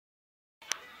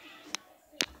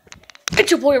It's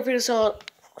your boy,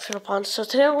 Pon. So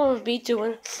today I'm going to be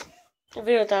doing a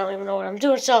video that I don't even know what I'm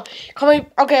doing. So, okay,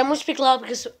 I'm going to speak loud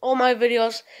because all my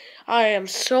videos, I am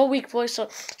so weak voice. So,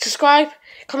 subscribe,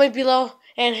 comment below,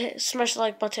 and smash the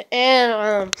like button.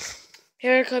 And,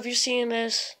 Erica, if you're seeing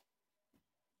this,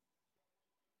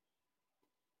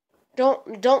 if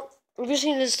you're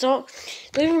seeing this, don't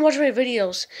even watch my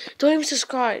videos. Don't even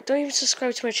subscribe. Don't even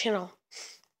subscribe to my channel.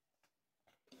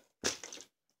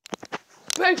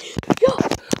 Yo!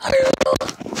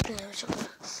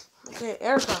 Okay,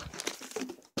 Erica.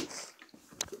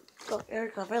 Go,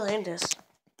 Erica, if I land this,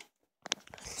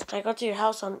 I go to your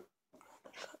house on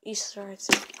Easter, I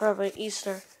think. Probably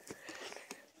Easter.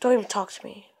 Don't even talk to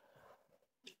me.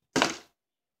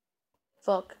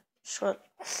 Fuck. Shut.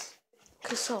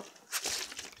 Okay, so.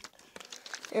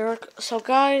 So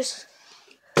guys,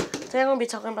 today I'm going to be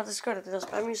talking about this girl that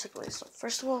does my music way. So,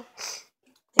 first of all,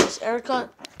 it's Erica.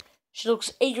 She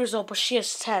looks 8 years old, but she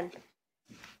is 10.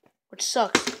 Which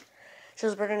sucks. She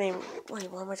has a better name. Wait,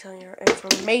 why am I telling you her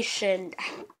information?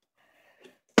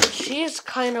 She is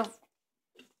kind of.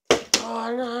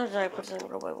 Oh, no, how did I put this in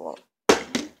the way wall?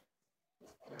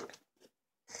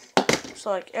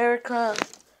 So, like, Erica,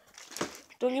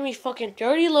 don't give me fucking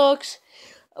dirty looks,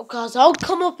 because I'll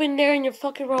come up in there in your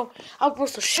fucking room. I'll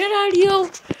roast the shit out of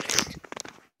you.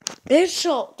 Bitch,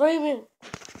 so,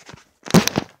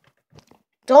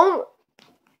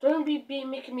 don't be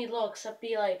making me look, except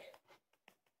be like,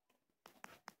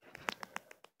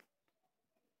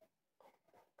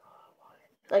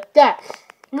 that.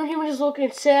 Don't even just look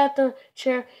and sit at the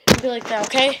chair and be like that,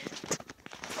 okay?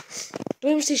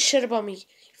 Don't even say shit about me, you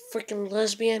freaking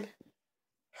lesbian.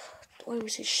 Don't even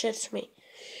say shit to me.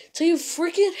 Tell you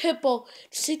freaking hippo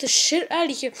to take the shit out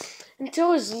of here and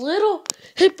tell his little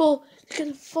hippo to get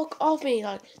the fuck off me.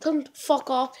 Like, tell him to fuck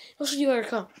off. That's what you better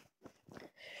come.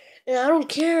 And I don't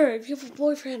care if you have a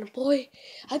boyfriend, boy.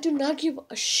 I do not give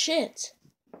a shit.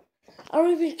 I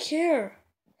don't even care.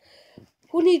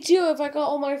 Who needs you if I got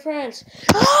all my friends?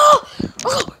 Oh,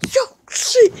 yo,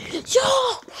 shit,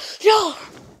 yo.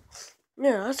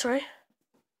 Yeah, that's right.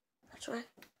 That's right.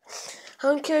 I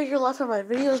don't care if you're laughing at my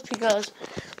videos because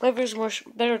my videos are much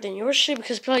better than your shit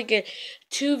because you probably get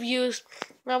 2 views.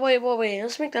 Now, wait.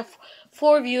 Let's make that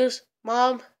 4 views.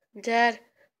 Mom, dad,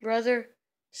 brother,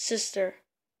 sister.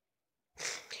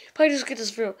 Probably just get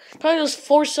this video. Probably those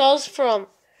 4 subs from.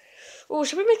 Oh,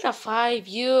 should we make that 5?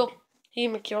 You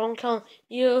make your own count.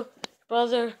 You,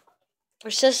 brother,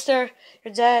 your sister,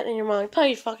 your dad, and your mom. You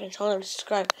probably fucking told them to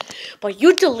subscribe. But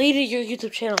you deleted your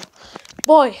YouTube channel.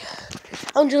 Boy,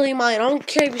 I don't delete mine. I don't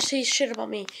care if you say shit about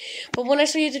me. But when I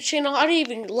saw your YouTube channel, I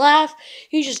didn't even laugh.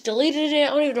 You just deleted it.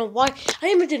 I don't even know why. I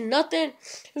even did nothing.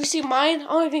 If you see mine, I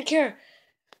don't even care.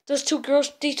 Those 2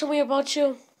 girls, they told me about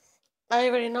you. I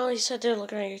already know. You said they're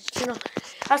looking at your channel.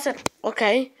 I said,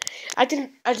 okay. I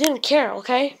didn't care,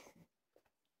 okay?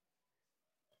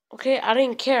 Okay, I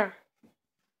didn't care.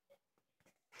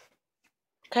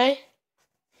 Okay?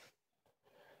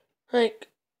 Like,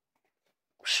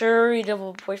 sure, you have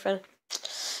a boyfriend.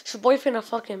 Is your boyfriend a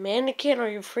fucking mannequin or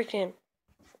you freaking...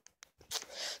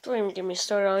 Don't even get me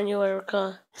started on you,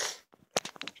 Erica.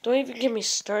 Don't even get me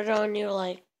started on you,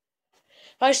 like...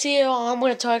 If I see you, I'm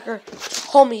gonna tell her,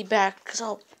 hold me back, because I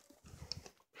don't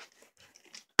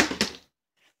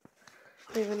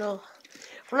even know.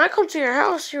 When I come to your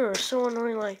house, you're so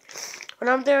annoying, like... When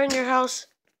I'm there in your house,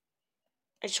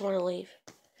 I just want to leave.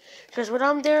 Because when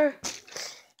I'm there,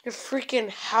 your freaking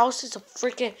house is a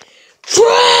freaking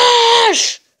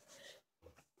trash!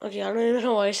 Okay, I don't even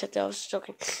know why I said that. I was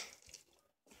joking.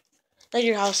 Not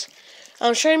your house.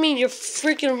 I'm sure I mean your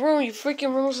freaking room. Your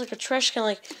freaking room is like a trash can.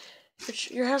 Like,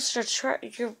 your house is a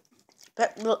trash.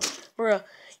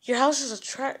 Your house is a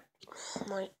trash. Oh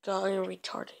my god, I'm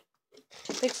retarded.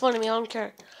 Make fun of me. I don't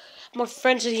care. I'm more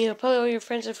friends with you. Probably all your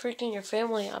friends are freaking your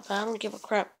family. But I don't give a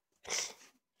crap.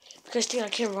 You guys think I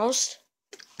can roast?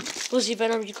 Lucy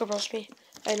Venom, you can roast me.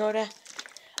 I know that.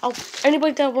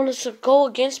 Anybody that wants to go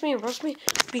against me and roast me,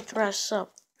 beat their ass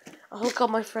up. I'll hook up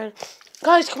my friend.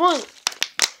 Guys, come on.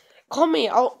 Call me.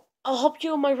 I'll help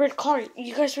you with my red car.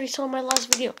 You guys already saw my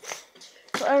last video.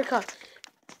 So, Erica,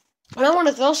 when I want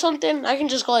to throw something, I can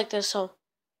just go like this. So,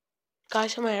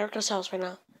 guys, I'm at Erica's house right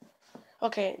now.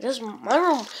 Okay, this is my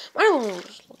room. My room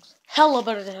looks hella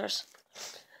better than hers.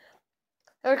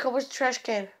 Erica, where's the trash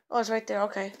can? Oh, it's right there.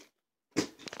 Okay.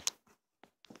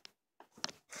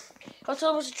 I'll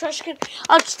tell them it's a trash can.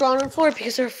 I'm just throwing on the floor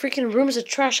because their freaking room is a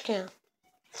trash can.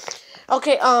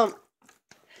 Okay,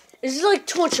 is this like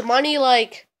too much money?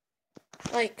 Like,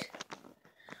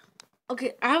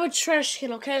 okay, I have a trash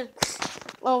can, okay?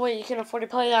 Oh, wait, you can afford to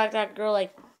pay like that girl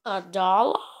like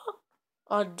 $1?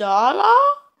 $1?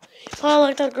 I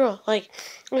like that girl. Like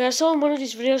I saw in one of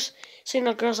these videos saying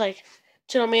that girl's like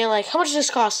to the man like, how much does this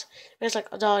cost? And it's like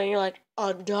 $1, and you're like,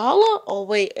 $1? Oh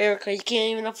wait, Erica, you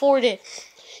can't even afford it.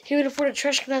 You can't even afford a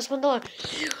trash can that's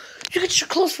 $1. You get your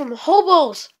clothes from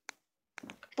hobos.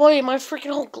 Boy, my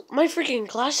freaking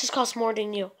glasses cost more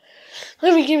than you.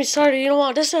 Let me get me started. You know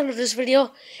what? That's the end of this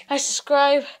video. Guys,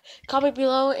 subscribe, comment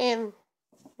below, and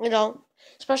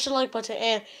smash the like button.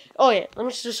 And oh yeah, let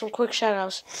me just do some quick shout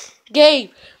outs.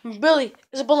 Gabe, Billy,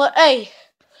 Isabella, A.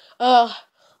 I'm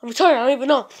retired, I don't even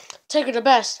know. Taker the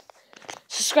best.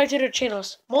 Subscribe to their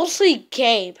channels. Mostly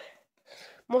Gabe.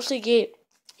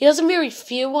 He doesn't really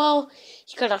feel well.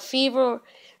 He got a fever.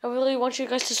 I really want you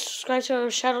guys to subscribe to our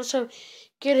channel so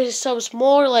get his subs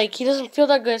more. Like, he doesn't feel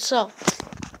that good, so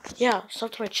yeah,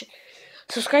 subscribe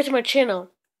to my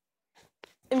channel.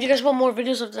 If you guys want more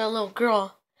videos of that little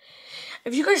girl.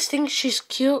 If you guys think she's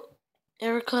cute,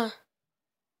 Erica,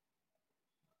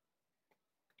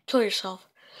 kill yourself.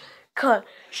 Cause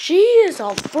she is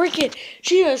fucking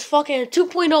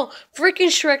 2.0 freaking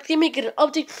Shrek. They make it an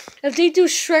update. If they do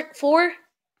Shrek 4,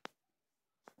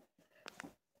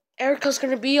 Erica's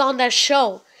gonna be on that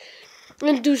show.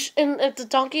 And if the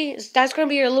donkey, that's gonna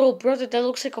be your little brother that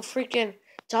looks like a freaking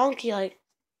donkey. Like,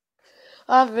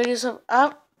 I have videos of,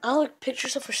 I like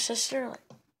pictures of her sister. Like,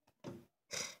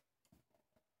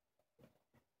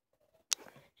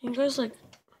 you guys like.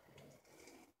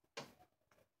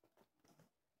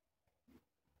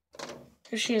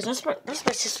 Here she is. That's my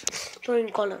sister. Don't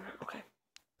even call her. Okay.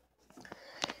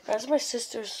 That's my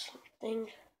sister's thing.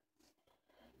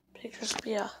 Pictures,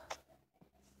 yeah.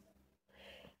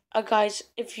 Guys,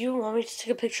 if you want me to take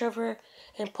a picture of her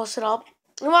and post it up,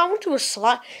 I want to do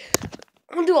I'm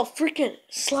gonna do a freaking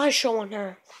slideshow on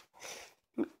her.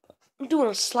 I'm doing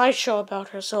a slideshow about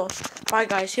her. So, bye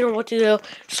guys. You know what to do.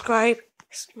 Subscribe.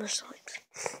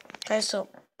 Guys, so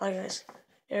bye guys.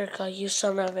 Erica, you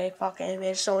son of a fucking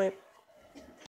bitch. So.